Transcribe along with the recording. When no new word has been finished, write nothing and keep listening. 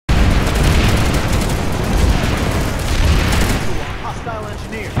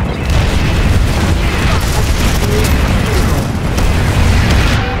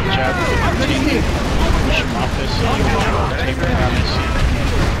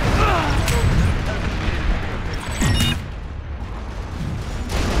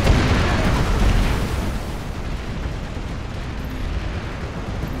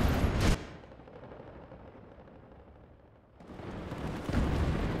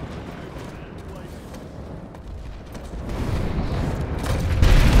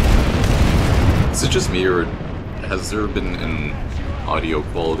it just me, or has there been an audio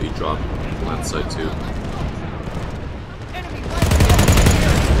quality drop on that side too?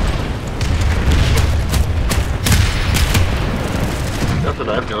 That's what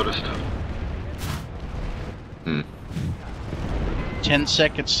I've noticed. 10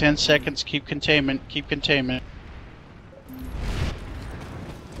 seconds, 10 seconds, keep containment, keep containment.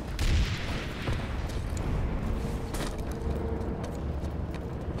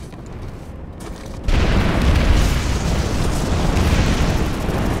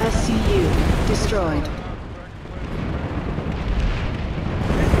 SCU destroyed.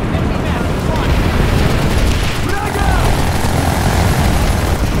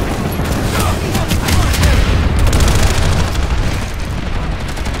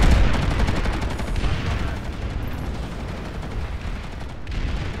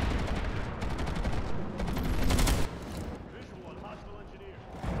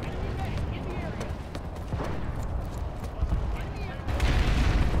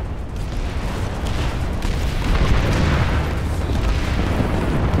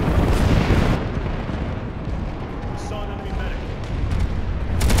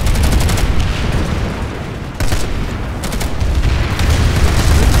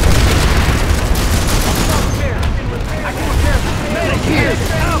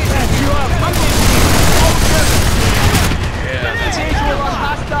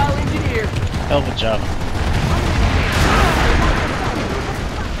 Hell of a job.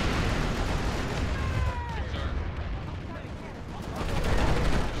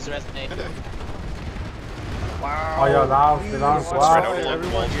 He's resonating. Wow. Oh, yeah, wow.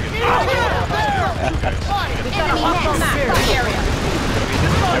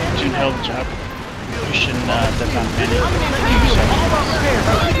 Hell of a job. Pushing the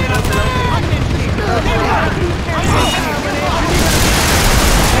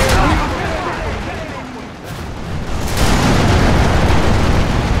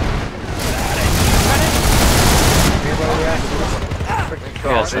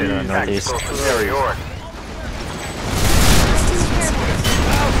Yes, northeast. I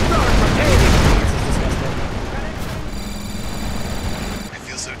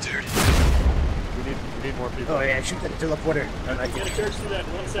feel so dirty. We need more people. Oh yeah, shoot that teleporter. I can't charge through that.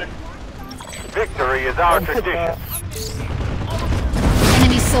 1 second. Victory is our tradition.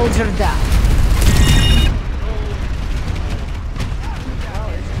 Enemy soldier down.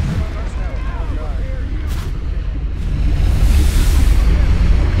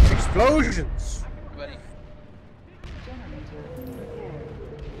 Explosions!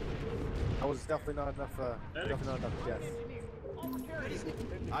 That was definitely not enough, death.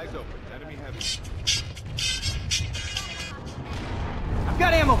 Eyes open. Enemy heavy. I've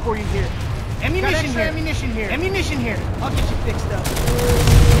got ammo for you here. Ammunition here. Ammunition here. I'll get you fixed up.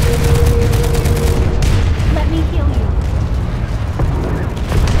 Let me heal you.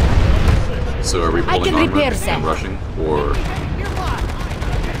 So are we pulling on and rushing, or?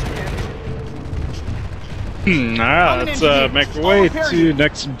 Alright, let's make our way to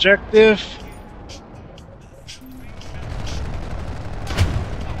next objective.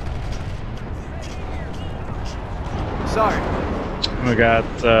 Sorry. We got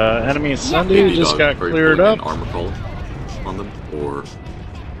enemy Sunday who just got cleared up. Armor column on them, or?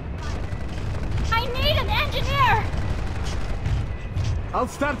 I need an engineer. I'll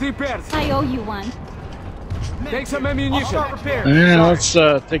start repairs. I owe you one. Take some ammunition. I'll start repairs. And let's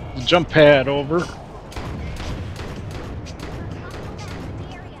take the jump pad over.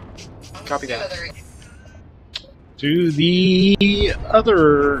 Copy that. To the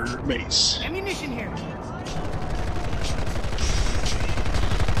other base. Ammunition here.